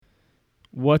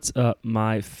What's up,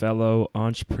 my fellow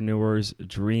entrepreneurs,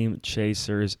 dream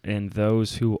chasers, and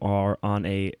those who are on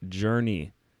a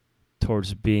journey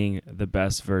towards being the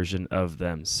best version of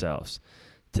themselves?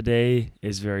 Today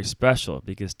is very special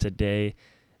because today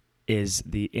is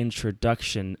the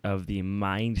introduction of the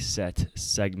mindset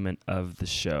segment of the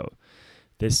show.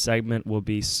 This segment will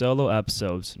be solo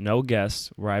episodes, no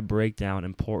guests, where I break down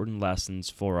important lessons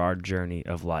for our journey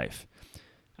of life.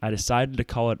 I decided to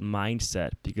call it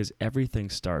mindset because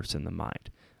everything starts in the mind.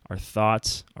 Our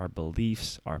thoughts, our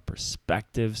beliefs, our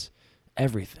perspectives,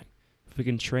 everything. If we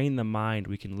can train the mind,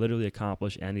 we can literally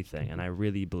accomplish anything, and I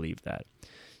really believe that.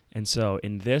 And so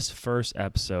in this first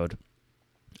episode,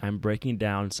 I'm breaking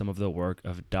down some of the work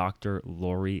of Dr.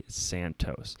 Laurie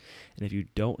Santos. And if you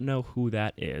don't know who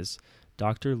that is,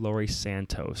 Dr. Laurie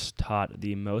Santos taught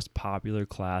the most popular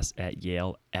class at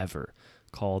Yale ever,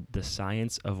 called The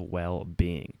Science of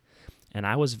Well-Being. And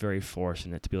I was very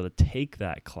fortunate to be able to take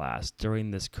that class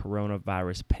during this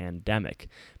coronavirus pandemic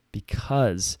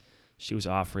because she was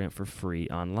offering it for free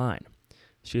online.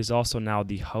 She is also now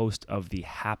the host of the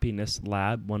Happiness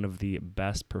Lab, one of the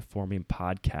best performing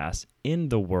podcasts in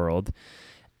the world.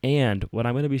 And what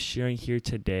I'm going to be sharing here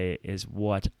today is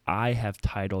what I have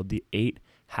titled the 8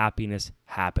 Happiness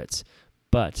Habits.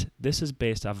 But this is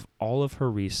based off of all of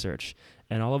her research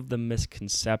and all of the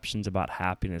misconceptions about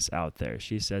happiness out there.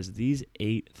 She says these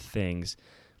 8 things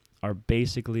are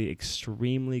basically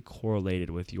extremely correlated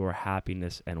with your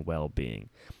happiness and well-being.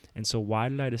 And so why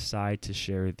did I decide to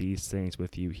share these things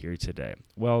with you here today?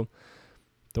 Well,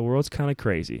 the world's kind of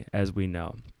crazy, as we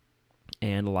know,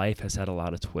 and life has had a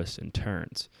lot of twists and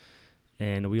turns.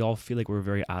 And we all feel like we're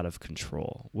very out of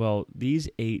control. Well, these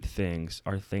 8 things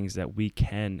are things that we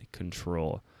can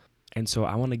control. And so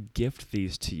I want to gift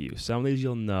these to you. Some of these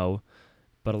you'll know,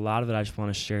 but a lot of it I just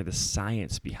want to share the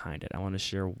science behind it. I want to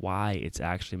share why it's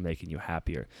actually making you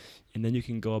happier. And then you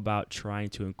can go about trying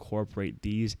to incorporate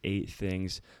these 8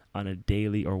 things on a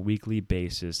daily or weekly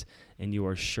basis, and you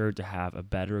are sure to have a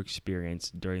better experience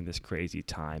during this crazy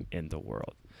time in the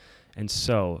world. And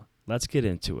so let's get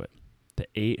into it. The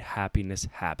 8 happiness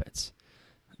habits.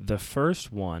 The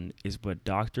first one is what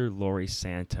Dr. Laurie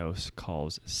Santos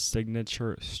calls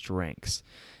signature strengths.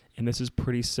 And this is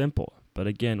pretty simple, but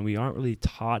again, we aren't really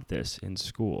taught this in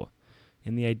school.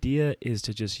 And the idea is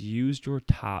to just use your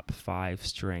top 5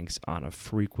 strengths on a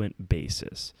frequent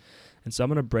basis. And so I'm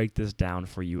going to break this down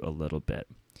for you a little bit.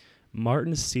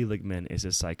 Martin Seligman is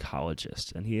a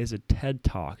psychologist, and he has a TED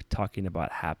Talk talking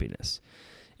about happiness.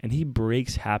 And he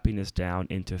breaks happiness down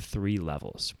into 3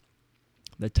 levels.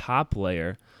 The top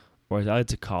layer, or as I like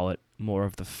to call it, more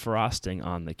of the frosting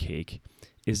on the cake,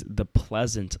 is the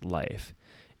pleasant life.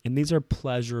 And these are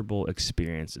pleasurable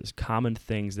experiences, common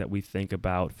things that we think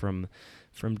about from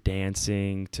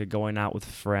dancing to going out with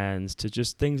friends to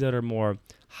just things that are more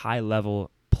high-level,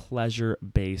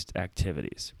 pleasure-based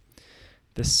activities.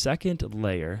 The second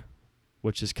layer,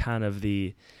 which is kind of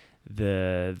the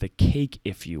cake,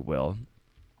 if you will,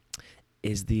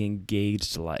 is the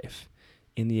engaged life.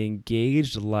 And the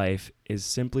engaged life is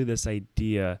simply this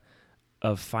idea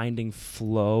of finding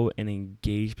flow and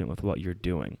engagement with what you're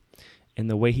doing. And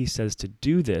the way he says to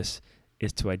do this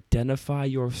is to identify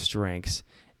your strengths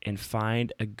and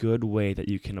find a good way that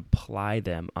you can apply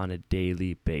them on a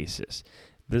daily basis.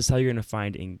 This is how you're going to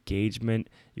find engagement.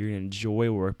 You're going to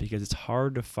enjoy work because it's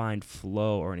hard to find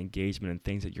flow or an engagement in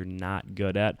things that you're not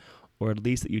good at, or at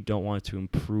least that you don't want to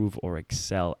improve or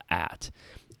excel at.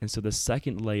 And so the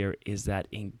second layer is that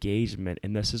engagement,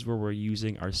 and this is where we're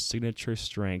using our signature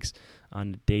strengths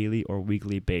on a daily or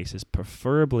weekly basis,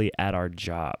 preferably at our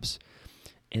jobs.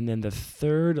 And then the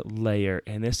third layer,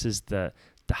 and this is the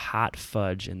hot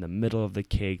fudge in the middle of the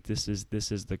cake, this is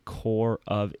the core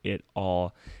of it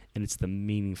all, and it's the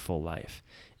meaningful life.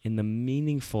 And the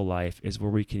meaningful life is where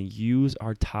we can use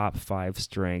our top 5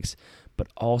 strengths, but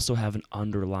also have an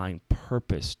underlying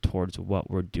purpose towards what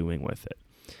we're doing with it.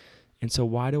 And so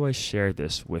why do I share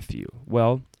this with you?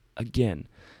 Well, again,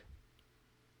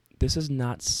 this is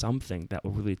not something that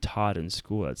we're really taught in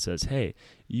school that says, hey,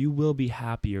 you will be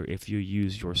happier if you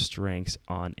use your strengths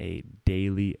on a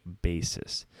daily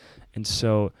basis. And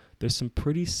so there's some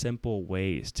pretty simple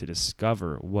ways to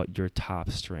discover what your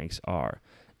top strengths are.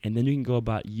 And then you can go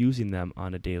about using them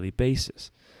on a daily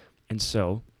basis. And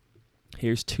so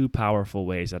here's 2 powerful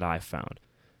ways that I found.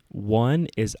 One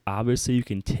is obviously you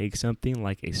can take something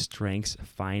like a Strengths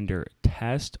Finder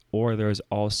test, or there's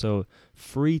also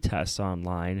free tests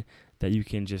online that you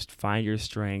can just find your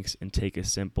strengths and take a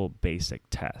simple basic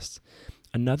test.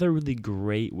 Another really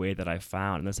great way that I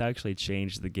found, and this actually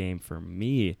changed the game for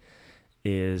me,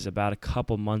 is about a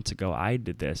couple months ago I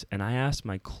did this, and I asked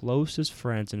my closest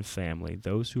friends and family,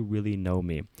 those who really know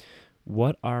me,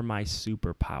 what are my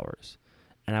superpowers?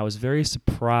 And I was very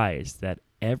surprised that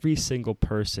every single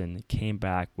person came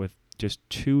back with just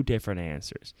two different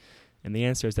answers. And the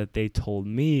answers that they told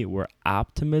me were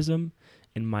optimism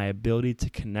and my ability to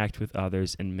connect with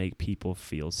others and make people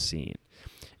feel seen.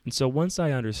 And so once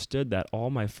I understood that all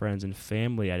my friends and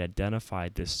family had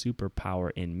identified this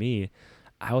superpower in me,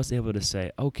 I was able to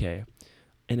say, okay,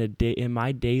 in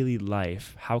my daily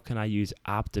life, how can I use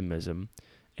optimism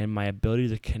and my ability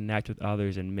to connect with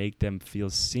others and make them feel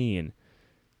seen?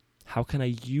 How can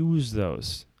I use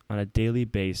those on a daily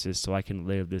basis so I can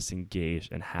live this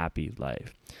engaged and happy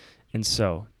life? And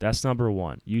so that's number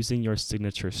one, using your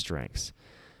signature strengths.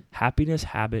 Happiness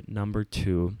habit number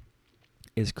 2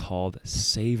 is called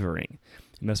savoring.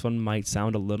 And this one might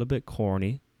sound a little bit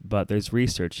corny, but there's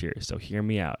research here, so hear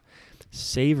me out.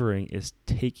 Savoring is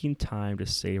taking time to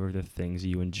savor the things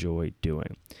you enjoy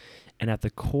doing. And at the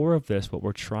core of this, what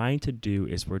we're trying to do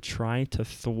is we're trying to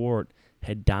thwart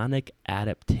hedonic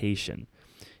adaptation.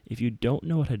 If you don't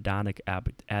know what hedonic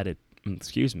adaptation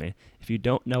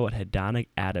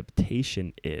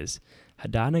is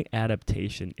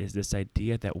this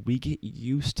idea that we get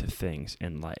used to things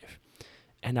in life.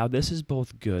 And now this is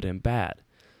both good and bad.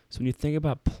 So when you think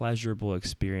about pleasurable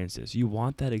experiences, you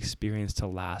want that experience to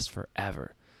last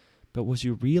forever. But what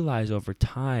you realize over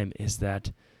time is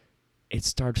that it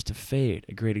starts to fade.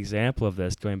 A great example of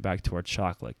this, going back to our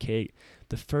chocolate cake,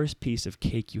 the first piece of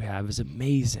cake you have is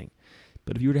amazing.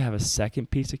 But if you were to have a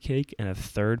second piece of cake and a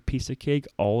third piece of cake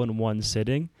all in one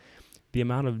sitting, the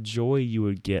amount of joy you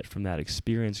would get from that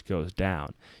experience goes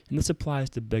down. And this applies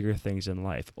to bigger things in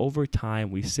life. Over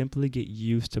time, we simply get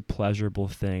used to pleasurable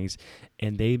things,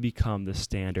 and they become the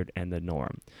standard and the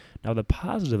norm. Now, the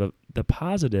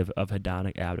positive of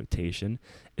hedonic adaptation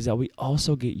is that we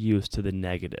also get used to the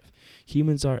negative.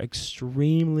 Humans are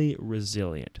extremely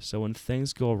resilient, so when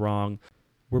things go wrong,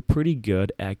 we're pretty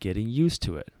good at getting used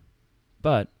to it.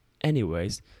 But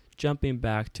anyways, jumping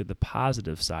back to the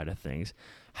positive side of things,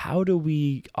 how do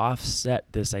we offset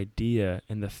this idea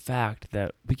and the fact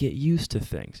that we get used to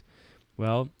things?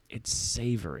 Well, it's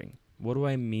savoring. What do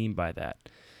I mean by that?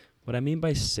 What I mean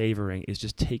by savoring is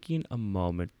just taking a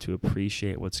moment to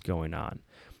appreciate what's going on.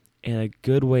 And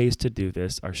good ways to do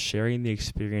this are sharing the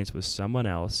experience with someone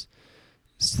else,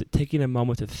 taking a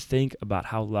moment to think about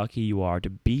how lucky you are to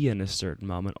be in a certain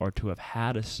moment or to have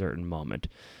had a certain moment,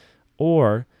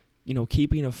 or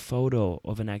keeping a photo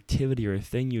of an activity or a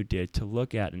thing you did to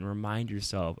look at and remind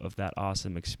yourself of that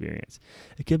awesome experience.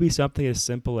 It could be something as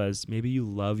simple as maybe you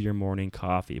love your morning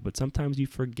coffee, but sometimes you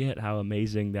forget how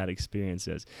amazing that experience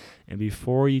is. And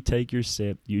before you take your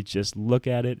sip, you just look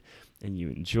at it and you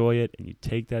enjoy it and you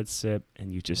take that sip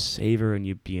and you just savor and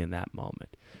you be in that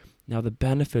moment. Now, the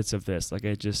benefits of this, like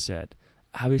I just said,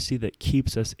 obviously that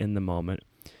keeps us in the moment.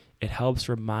 It helps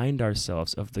remind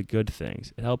ourselves of the good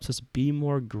things. It helps us be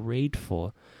more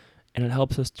grateful, and it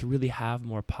helps us to really have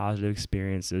more positive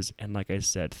experiences and, like I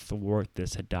said, thwart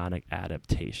this hedonic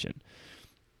adaptation.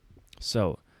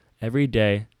 So every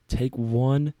day, take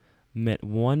 1 minute,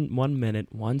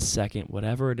 1 second,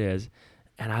 whatever it is,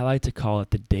 and I like to call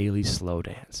it the daily slow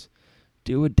dance.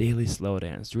 Do a daily slow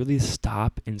dance. Really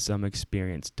stop in some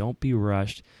experience. Don't be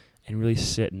rushed, and really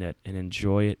sit in it and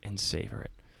enjoy it and savor it.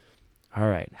 All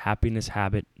right, happiness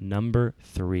habit number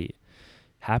 3.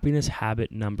 Happiness habit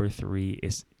number 3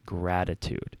 is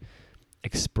gratitude.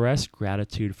 Express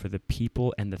gratitude for the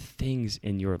people and the things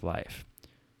in your life.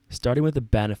 Starting with the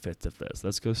benefits of this,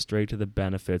 let's go straight to the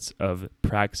benefits of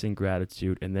practicing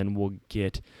gratitude, and then we'll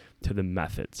get to the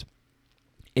methods.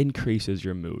 Increases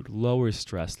your mood, lowers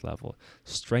stress level,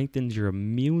 strengthens your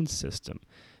immune system,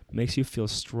 makes you feel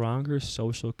stronger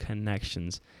social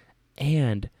connections,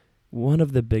 and one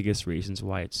of the biggest reasons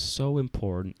why it's so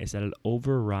important is that it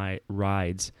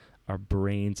overrides our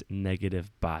brain's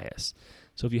negative bias.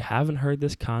 So if you haven't heard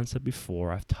this concept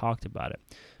before, I've talked about it.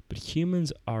 But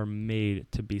humans are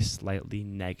made to be slightly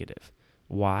negative.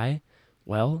 Why?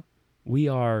 Well, we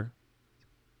are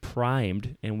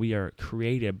primed and we are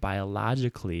created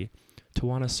biologically to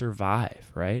want to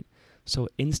survive, right? So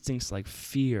instincts like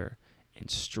fear and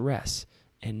stress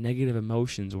and negative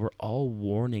emotions were all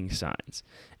warning signs.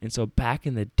 And so back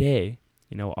in the day,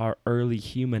 our early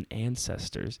human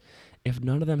ancestors, if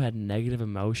none of them had negative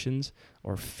emotions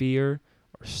or fear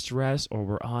or stress or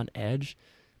were on edge,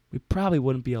 we probably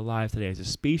wouldn't be alive today as a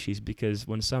species, because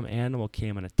when some animal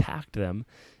came and attacked them,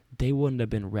 they wouldn't have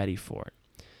been ready for it.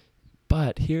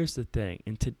 But here's the thing.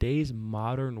 In today's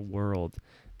modern world,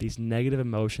 These negative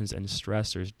emotions and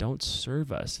stressors don't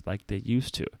serve us like they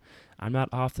used to. I'm not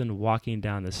often walking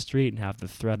down the street and have the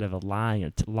threat of a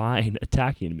lion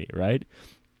attacking me, right?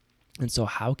 And so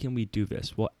how can we do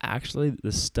this? Well, actually,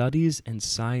 the studies and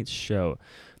science show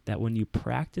that when you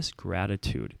practice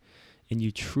gratitude and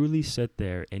you truly sit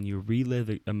there and you relive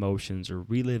emotions or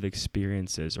relive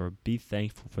experiences or be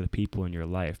thankful for the people in your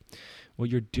life,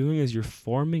 what you're doing is you're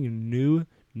forming new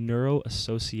neural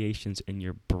associations in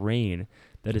your brain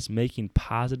that is making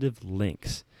positive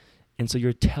links. And so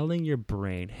you're telling your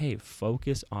brain, hey,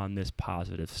 focus on this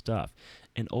positive stuff.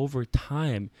 And over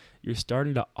time, you're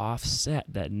starting to offset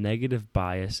that negative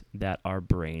bias that our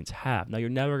brains have. Now, you're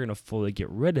never going to fully get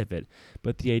rid of it,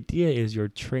 but the idea is you're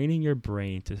training your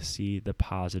brain to see the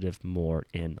positive more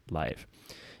in life.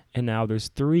 And now there's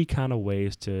 3 kind of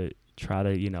ways to try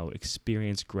to,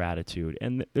 experience gratitude.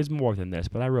 And there's more than this,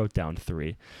 but I wrote down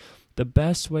 3. The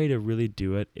best way to really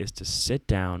do it is to sit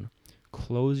down,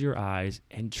 close your eyes,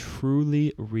 and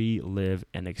truly relive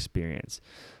an experience.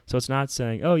 So it's not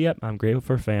saying, oh, yep, I'm grateful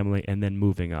for family, and then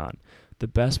moving on. The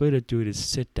best way to do it is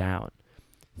sit down.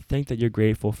 Think that you're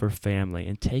grateful for family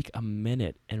and take a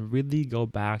minute and really go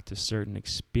back to certain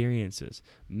experiences,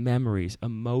 memories,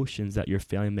 emotions that your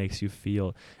family makes you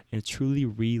feel, and truly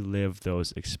relive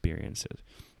those experiences.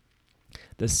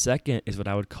 The second is what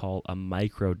I would call a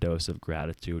microdose of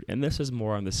gratitude, and this is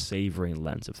more on the savoring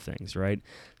lens of things, right?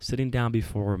 Sitting down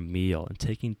before a meal and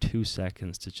taking 2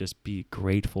 seconds to just be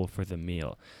grateful for the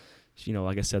meal.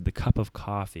 Like I said, the cup of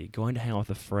coffee, going to hang out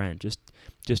with a friend,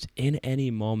 just in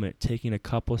any moment, taking a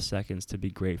couple of seconds to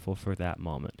be grateful for that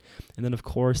moment. And then, of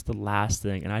course, the last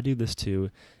thing, and I do this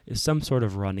too, is some sort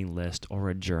of running list or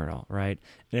a journal, right?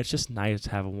 And it's just nice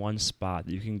to have one spot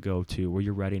that you can go to where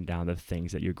you're writing down the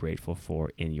things that you're grateful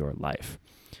for in your life.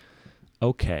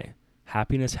 Okay,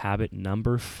 happiness habit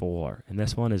number 4, and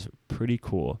this one is pretty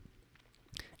cool.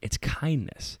 It's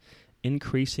kindness.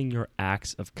 Increasing your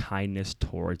acts of kindness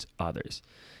towards others.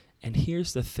 And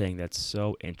here's the thing that's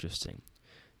so interesting.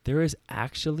 There is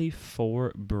actually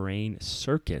 4 brain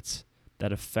circuits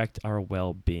that affect our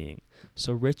well-being.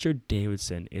 So Richard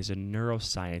Davidson is a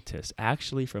neuroscientist,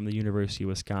 actually from the University of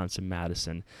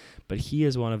Wisconsin-Madison, but he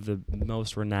is one of the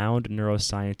most renowned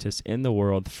neuroscientists in the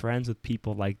world, friends with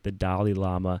people like the Dalai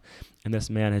Lama, and this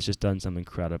man has just done some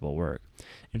incredible work.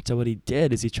 And so what he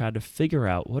did is he tried to figure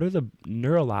out what are the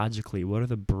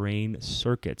brain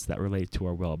circuits that relate to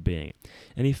our well-being.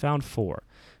 And he found 4.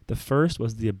 The first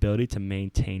was the ability to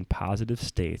maintain positive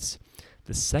states.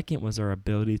 The second was our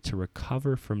ability to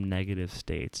recover from negative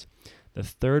states. The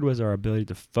third was our ability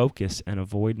to focus and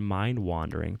avoid mind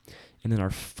wandering. And then our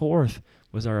fourth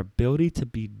was our ability to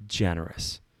be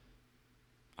generous.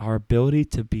 Our ability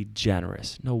to be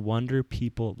generous. No wonder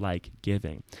people like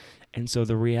giving. And so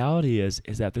the reality is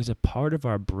that there's a part of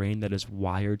our brain that is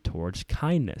wired towards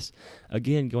kindness.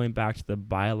 Again, going back to the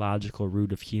biological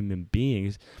root of human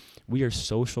beings, we are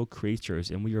social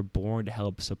creatures and we are born to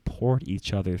help support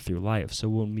each other through life. So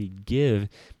when we give,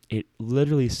 it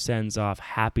literally sends off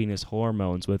happiness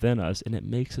hormones within us and it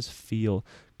makes us feel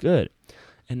good.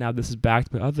 And now this is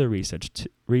backed by other research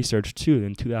too.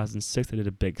 In 2006, they did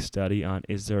a big study on,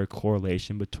 is there a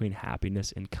correlation between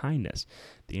happiness and kindness?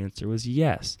 The answer was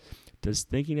yes. Does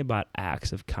thinking about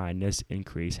acts of kindness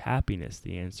increase happiness?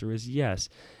 The answer is yes.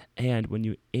 And when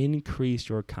you increase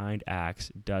your kind acts,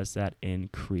 does that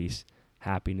increase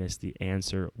happiness? The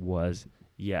answer was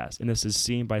yes. And this is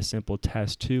seen by simple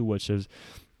tests too, which is,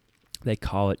 they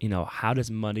call it, how does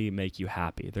money make you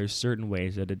happy? There's certain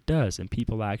ways that it does, and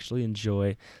people actually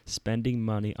enjoy spending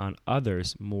money on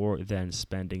others more than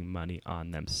spending money on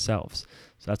themselves.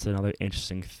 So that's another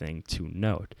interesting thing to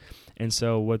note. And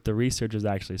so what the researchers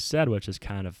actually said, which is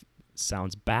kind of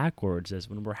sounds backwards, is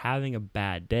when we're having a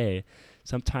bad day,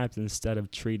 sometimes instead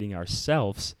of treating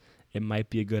ourselves, it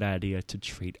might be a good idea to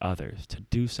treat others, to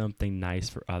do something nice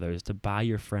for others, to buy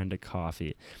your friend a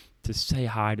coffee, to say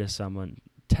hi to someone,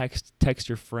 text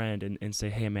your friend and say,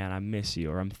 hey man, I miss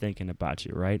you, or I'm thinking about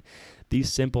you, right?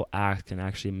 These simple acts can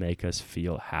actually make us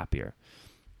feel happier.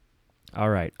 All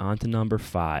right, on to number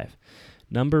 5.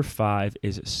 Number 5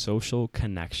 is social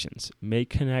connections. Make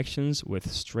connections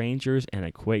with strangers and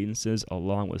acquaintances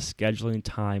along with scheduling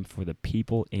time for the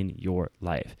people in your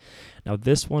life. Now,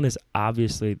 this one is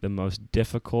obviously the most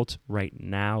difficult right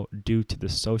now due to the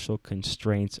social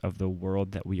constraints of the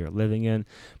world that we are living in,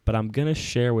 but I'm going to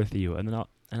share with you, and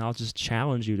I'll just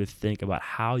challenge you to think about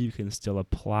how you can still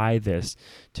apply this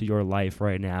to your life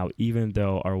right now, even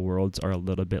though our worlds are a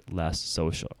little bit less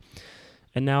social.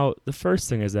 And now the first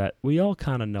thing is that we all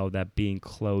kind of know that being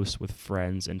close with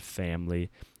friends and family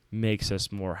makes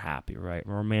us more happy, right?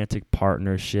 Romantic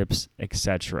partnerships,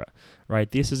 etc., right?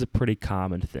 This is a pretty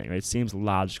common thing, right? It seems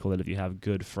logical that if you have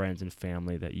good friends and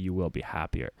family that you will be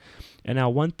happier. And now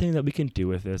one thing that we can do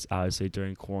with this, obviously,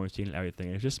 during quarantine and everything,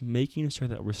 is just making sure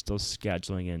that we're still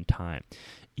scheduling in time.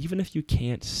 Even if you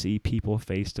can't see people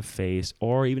face to face,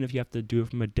 or even if you have to do it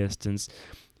from a distance,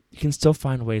 you can still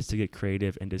find ways to get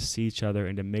creative and to see each other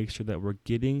and to make sure that we're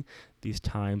getting these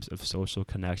times of social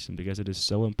connection, because it is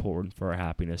so important for our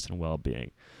happiness and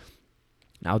well-being.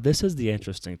 Now, this is the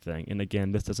interesting thing. And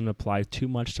again, this doesn't apply too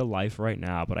much to life right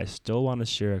now, but I still want to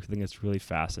share because I think it's really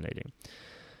fascinating.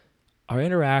 Our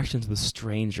interactions with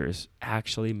strangers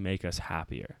actually make us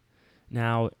happier.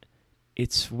 Now,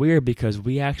 it's weird because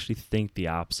we actually think the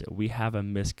opposite. We have a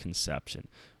misconception.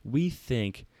 We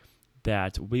think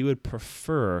that we would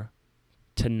prefer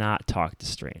to not talk to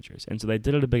strangers. And so they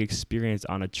did a big experience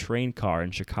on a train car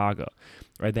in Chicago,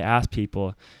 right? They asked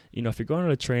people, if you're going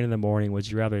on a train in the morning, would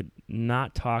you rather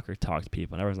not talk or talk to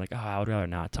people? And everyone's like, I would rather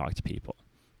not talk to people.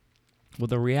 Well,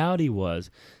 the reality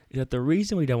is that the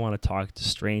reason we don't want to talk to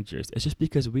strangers is just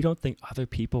because we don't think other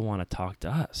people want to talk to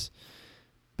us.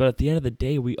 But at the end of the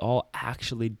day, we all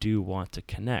actually do want to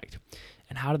connect.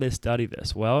 And how do they study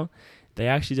this? Well, they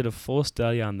actually did a full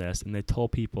study on this, and they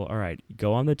told people, all right,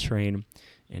 go on the train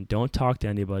and don't talk to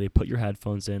anybody, put your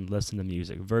headphones in, listen to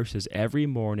music, versus every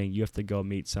morning you have to go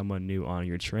meet someone new on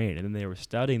your train. And then they were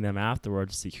studying them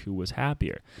afterwards to see who was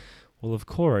happier. Well, of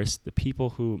course, the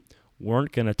people who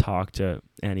weren't going to talk to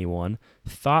anyone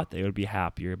thought they would be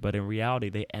happier, but in reality,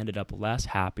 they ended up less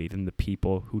happy than the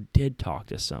people who did talk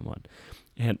to someone.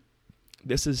 And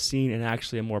this is seen in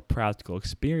actually a more practical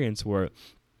experience where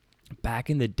back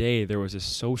in the day, there was a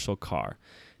social car.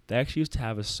 They actually used to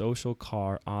have a social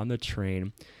car on the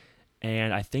train,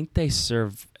 and I think they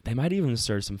might even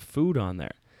serve some food on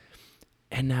there.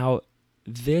 And now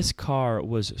this car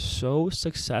was so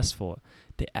successful,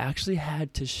 they actually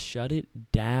had to shut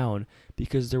it down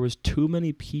because there was too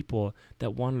many people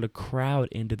that wanted to crowd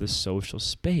into the social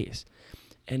space.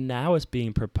 And now it's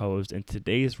being proposed in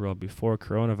today's world, before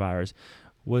coronavirus,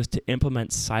 was to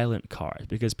implement silent cars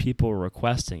because people were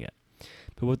requesting it.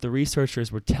 But what the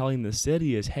researchers were telling the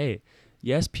city is, hey,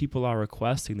 yes, people are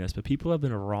requesting this, but people have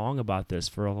been wrong about this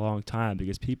for a long time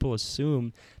because people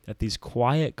assume that these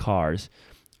quiet cars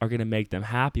are going to make them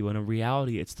happy, when in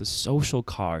reality, it's the social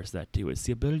cars that do. It's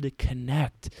the ability to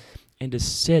connect and to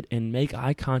sit and make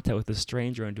eye contact with a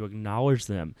stranger and to acknowledge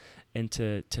them and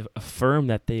to affirm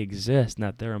that they exist and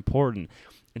that they're important.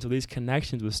 And so these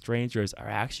connections with strangers are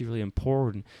actually really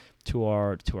important to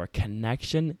our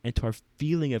connection and to our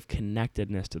feeling of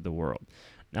connectedness to the world.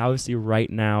 Now, obviously, right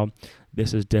now,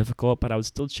 this is difficult, but I would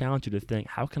still challenge you to think,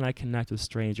 how can I connect with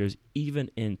strangers even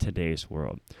in today's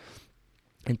world?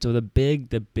 And so the big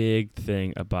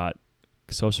thing about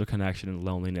social connection and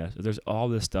loneliness, there's all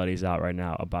the studies out right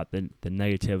now about the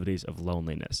negativities of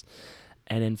loneliness.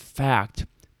 And in fact,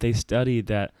 they studied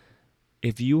that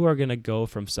if you are going to go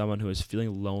from someone who is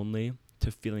feeling lonely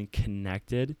to feeling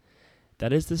connected,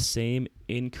 that is the same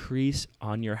increase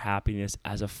on your happiness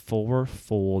as a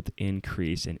 4-fold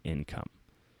increase in income.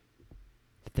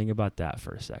 Think about that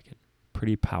for a second.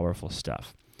 Pretty powerful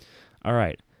stuff. All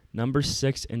right. Number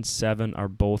 6 and 7 are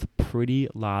both pretty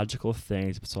logical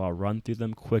things, so I'll run through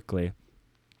them quickly.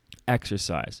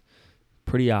 Exercise.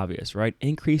 Pretty obvious, right?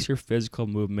 Increase your physical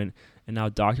movement. And now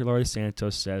Dr. Laurie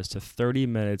Santos says to 30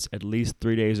 minutes at least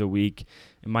 3 days a week.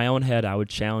 In my own head, I would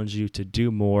challenge you to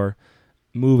do more.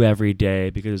 Move every day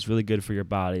because it's really good for your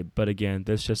body. But again,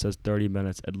 this just says 30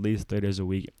 minutes at least 3 days a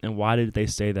week. And why did they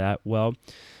say that? Well,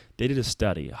 they did a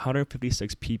study.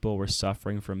 156 people were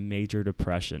suffering from major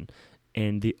depression.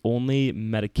 And the only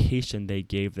medication they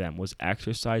gave them was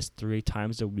exercise 3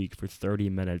 times a week for 30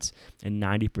 minutes, and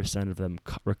 90% of them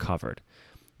recovered.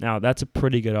 Now, that's a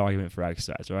pretty good argument for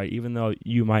exercise, right? Even though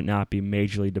you might not be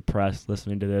majorly depressed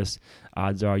listening to this,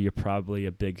 odds are you're probably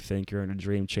a big thinker and a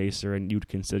dream chaser, and you'd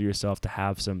consider yourself to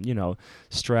have some,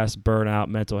 stress, burnout,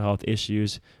 mental health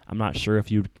issues. I'm not sure if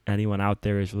anyone out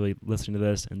there is really listening to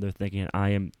this and they're thinking, I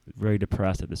am very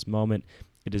depressed at this moment.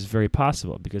 It is very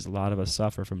possible because a lot of us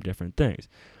suffer from different things.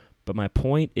 But my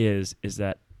point is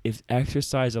that if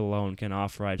exercise alone can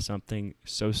offer something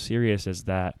so serious as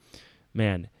that,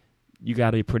 man, you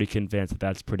got to be pretty convinced that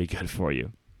that's pretty good for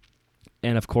you.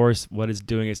 And of course, what it's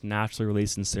doing is naturally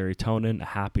releasing serotonin, a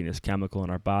happiness chemical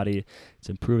in our body. It's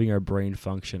improving our brain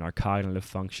function, our cognitive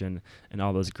function, and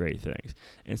all those great things.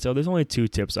 And so there's only 2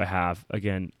 tips I have.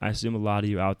 Again, I assume a lot of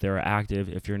you out there are active.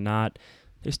 If you're not,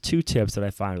 there's 2 tips that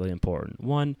I find really important.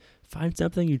 1, find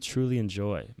something you truly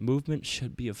enjoy. Movement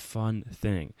should be a fun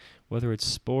thing. whether it's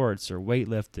sports or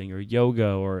weightlifting or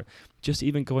yoga or just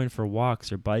even going for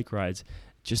walks or bike rides.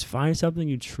 Just find something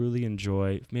you truly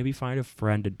enjoy. Maybe find a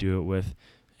friend to do it with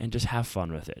and just have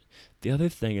fun with it. The other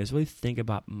thing is really think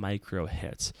about micro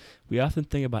hits. We often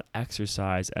think about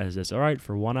exercise as this, all right,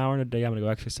 for 1 hour in a day, I'm going to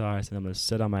go exercise and I'm going to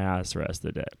sit on my ass the rest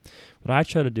of the day. What I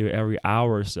try to do every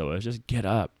hour or so is just get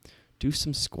up, do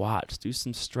some squats, do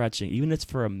some stretching, even if it's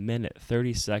for a minute,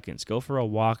 30 seconds. Go for a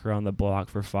walk around the block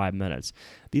for 5 minutes.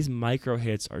 These micro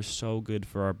hits are so good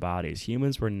for our bodies.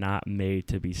 Humans were not made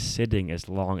to be sitting as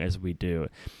long as we do.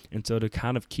 And so to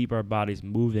kind of keep our bodies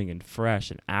moving and fresh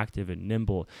and active and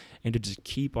nimble and to just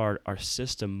keep our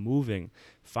system moving,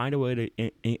 find a way to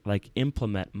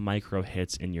implement micro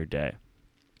hits in your day.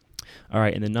 All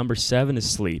right, and then number 7 is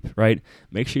sleep, right?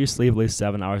 Make sure you sleep at least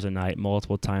 7 hours a night,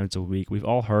 multiple times a week. We've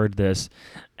all heard this,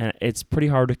 and it's pretty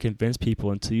hard to convince people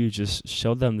until you just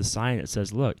show them the sign that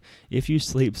says, look, if you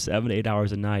sleep 7 to 8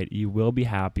 hours a night, you will be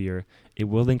happier. It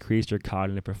will increase your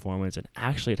cognitive performance, and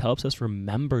actually it helps us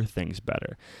remember things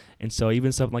better. And so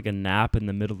even something like a nap in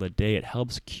the middle of the day, it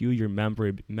helps cue your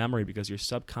memory because your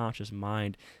subconscious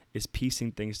mind is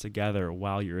piecing things together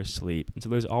while you're asleep. And so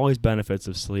there's always benefits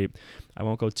of sleep. I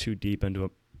won't go too deep into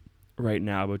it right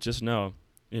now, but just know,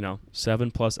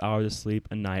 7+ hours of sleep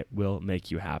a night will make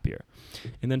you happier.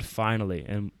 And then finally,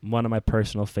 and one of my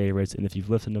personal favorites, and if you've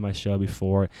listened to my show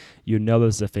before, you know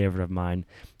this is a favorite of mine,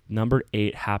 number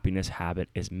 8 happiness habit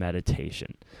is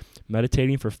meditation.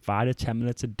 Meditating for 5 to 10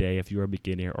 minutes a day if you're a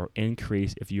beginner, or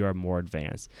increase if you are more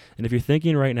advanced. And if you're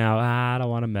thinking right now, I don't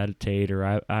want to meditate,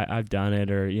 or I've done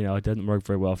it, or it doesn't work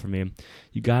very well for me,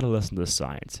 you got to listen to the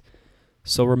science.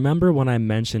 So remember when I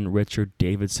mentioned Richard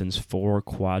Davidson's 4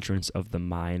 quadrants of the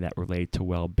mind that relate to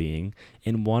well-being,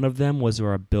 and one of them was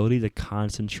our ability to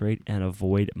concentrate and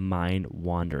avoid mind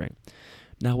wandering.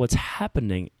 Now, what's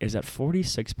happening is that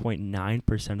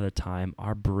 46.9% of the time,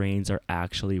 our brains are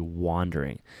actually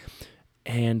wandering.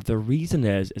 And the reason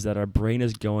is that our brain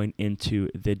is going into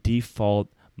the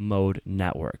default mode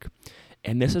network.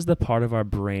 And this is the part of our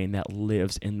brain that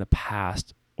lives in the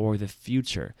past or the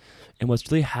future. And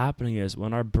what's really happening is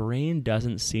when our brain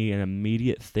doesn't see an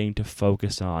immediate thing to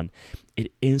focus on,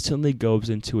 it instantly goes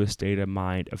into a state of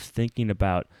mind of thinking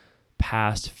about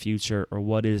past, future, or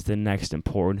what is the next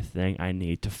important thing I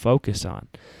need to focus on.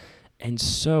 And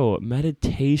so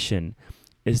meditation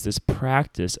is this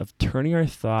practice of turning our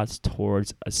thoughts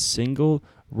towards a single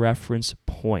reference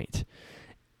point.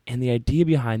 And the idea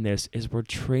behind this is we're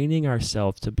training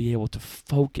ourselves to be able to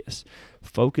focus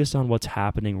on what's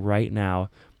happening right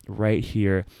now, right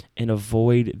here, and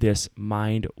avoid this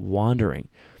mind wandering.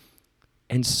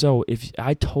 And so if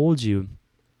I told you,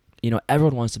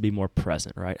 everyone wants to be more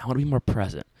present, right? I want to be more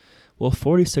present. Well,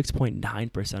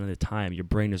 46.9% of the time, your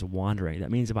brain is wandering. That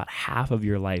means about half of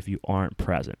your life you aren't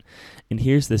present. And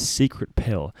here's the secret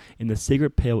pill. And the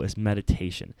secret pill is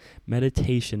meditation.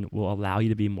 Meditation will allow you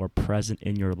to be more present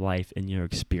in your life and your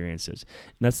experiences.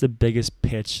 And that's the biggest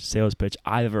sales pitch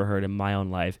I've ever heard in my own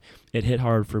life. It hit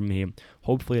hard for me.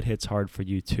 Hopefully it hits hard for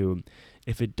you too.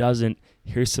 If it doesn't,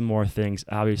 here's some more things.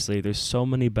 Obviously, there's so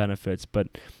many benefits, but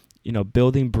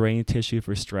building brain tissue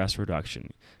for stress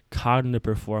reduction, cognitive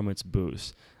performance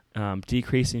boost,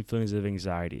 decreasing feelings of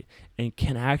anxiety, and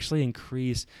can actually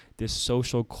increase this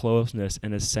social closeness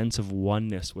and a sense of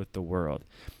oneness with the world.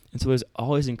 And so there's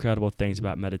all these incredible things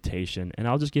about meditation, and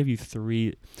I'll just give you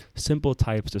 3 simple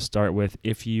types to start with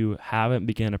if you haven't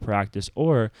begun to practice,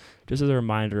 or just as a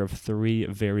reminder of 3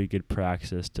 very good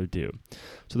practices to do.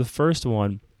 So the first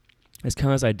one is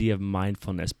kind of this idea of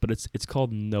mindfulness, but it's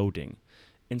called noting.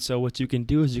 And so what you can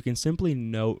do is you can simply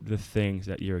note the things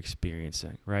that you're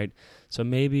experiencing, right? So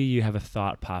maybe you have a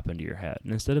thought pop into your head,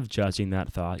 and instead of judging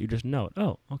that thought, you just note,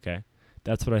 oh, okay,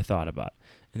 that's what I thought about.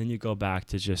 And then you go back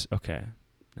to just, okay,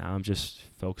 now I'm just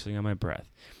focusing on my breath.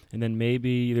 And then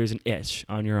maybe there's an itch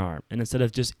on your arm, and instead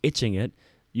of just itching it,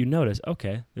 you notice,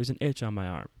 okay, there's an itch on my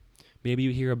arm. Maybe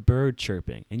you hear a bird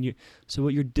chirping, and so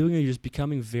what you're doing is you're just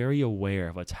becoming very aware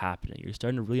of what's happening. You're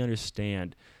starting to really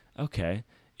understand, okay.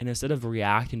 And instead of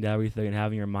reacting to everything and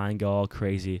having your mind go all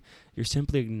crazy, you're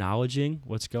simply acknowledging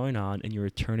what's going on and you're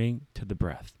returning to the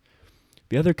breath.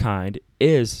 The other kind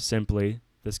is simply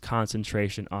this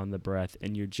concentration on the breath,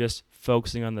 and you're just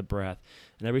focusing on the breath.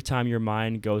 And every time your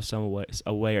mind goes some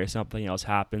away or something else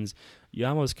happens, you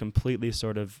almost completely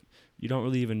you don't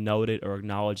really even note it or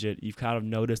acknowledge it. You've kind of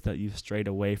noticed that you've strayed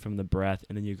away from the breath,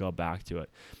 and then you go back to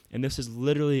it. And this is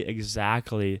literally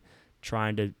exactly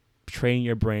trying to train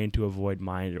your brain to avoid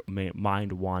mind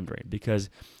wandering, because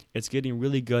it's getting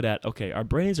really good at, okay, our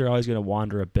brains are always going to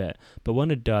wander a bit, but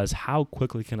when it does, how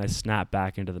quickly can I snap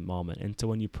back into the moment? And so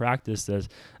when you practice this,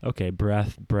 okay,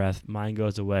 breath, breath, mind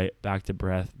goes away, back to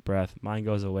breath, breath, mind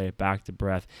goes away, back to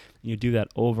breath. And you do that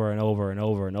over and over and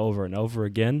over and over and over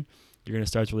again, you're going to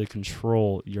start to really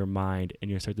control your mind, and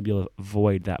you're going to start to be able to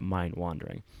avoid that mind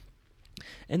wandering.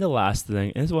 And the last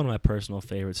thing, and this is one of my personal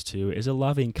favorites too, is a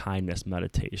loving kindness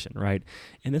meditation, right?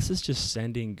 And this is just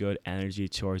sending good energy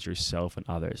towards yourself and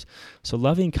others. So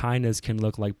loving kindness can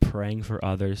look like praying for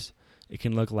others. It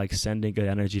can look like sending good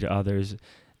energy to others.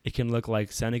 It can look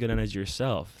like sending good energy to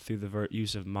yourself through the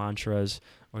use of mantras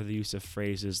or the use of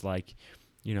phrases like,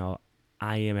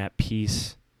 I am at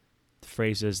peace.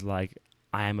 Phrases like,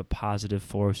 I am a positive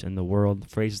force in the world.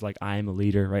 Phrases like, I am a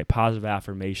leader, right? Positive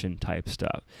affirmation type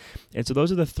stuff. And so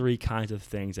those are the three kinds of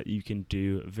things that you can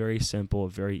do. Very simple,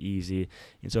 very easy.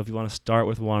 And so if you want to start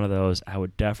with one of those, I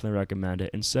would definitely recommend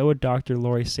it. And so would Dr.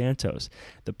 Laurie Santos,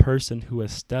 the person who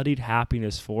has studied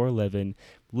happiness for a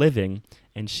living,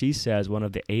 and she says one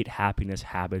of the 8 happiness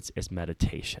habits is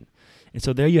meditation. And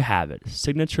so there you have it.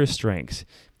 Signature strengths.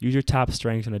 Use your top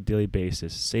strengths on a daily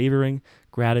basis. Savoring,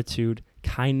 gratitude,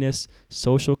 kindness,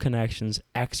 social connections,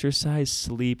 exercise,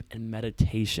 sleep, and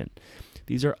meditation.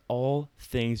 These are all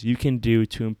things you can do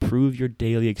to improve your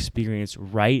daily experience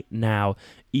right now,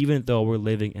 even though we're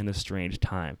living in a strange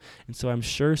time. And so I'm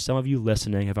sure some of you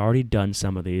listening have already done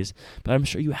some of these, but I'm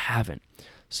sure you haven't.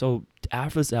 So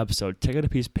after this episode, take out a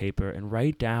piece of paper and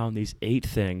write down these 8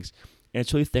 things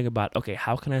and really think about, okay,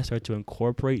 how can I start to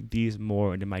incorporate these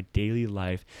more into my daily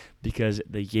life? Because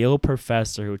the Yale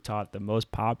professor who taught the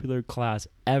most popular class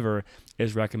ever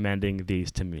is recommending these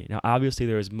to me. Now, obviously,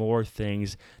 there's more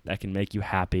things that can make you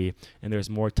happy, and there's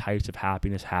more types of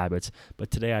happiness habits. But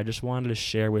today, I just wanted to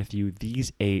share with you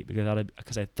these 8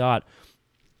 because I thought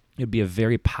it'd be a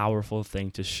very powerful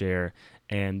thing to share.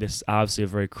 And this is obviously a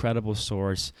very credible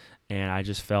source, and I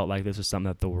just felt like this was something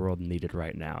that the world needed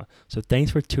right now. So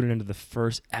thanks for tuning into the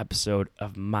first episode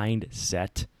of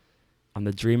Mindset on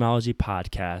the Dreamology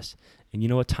podcast. And you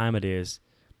know what time it is.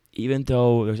 Even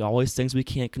though there's always things we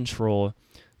can't control,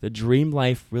 the dream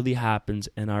life really happens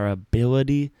in our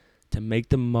ability to make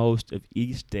the most of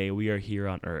each day we are here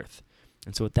on earth.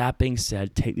 And so with that being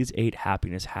said, take these 8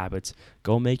 happiness habits,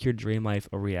 go make your dream life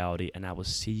a reality, and I will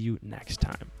see you next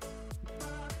time.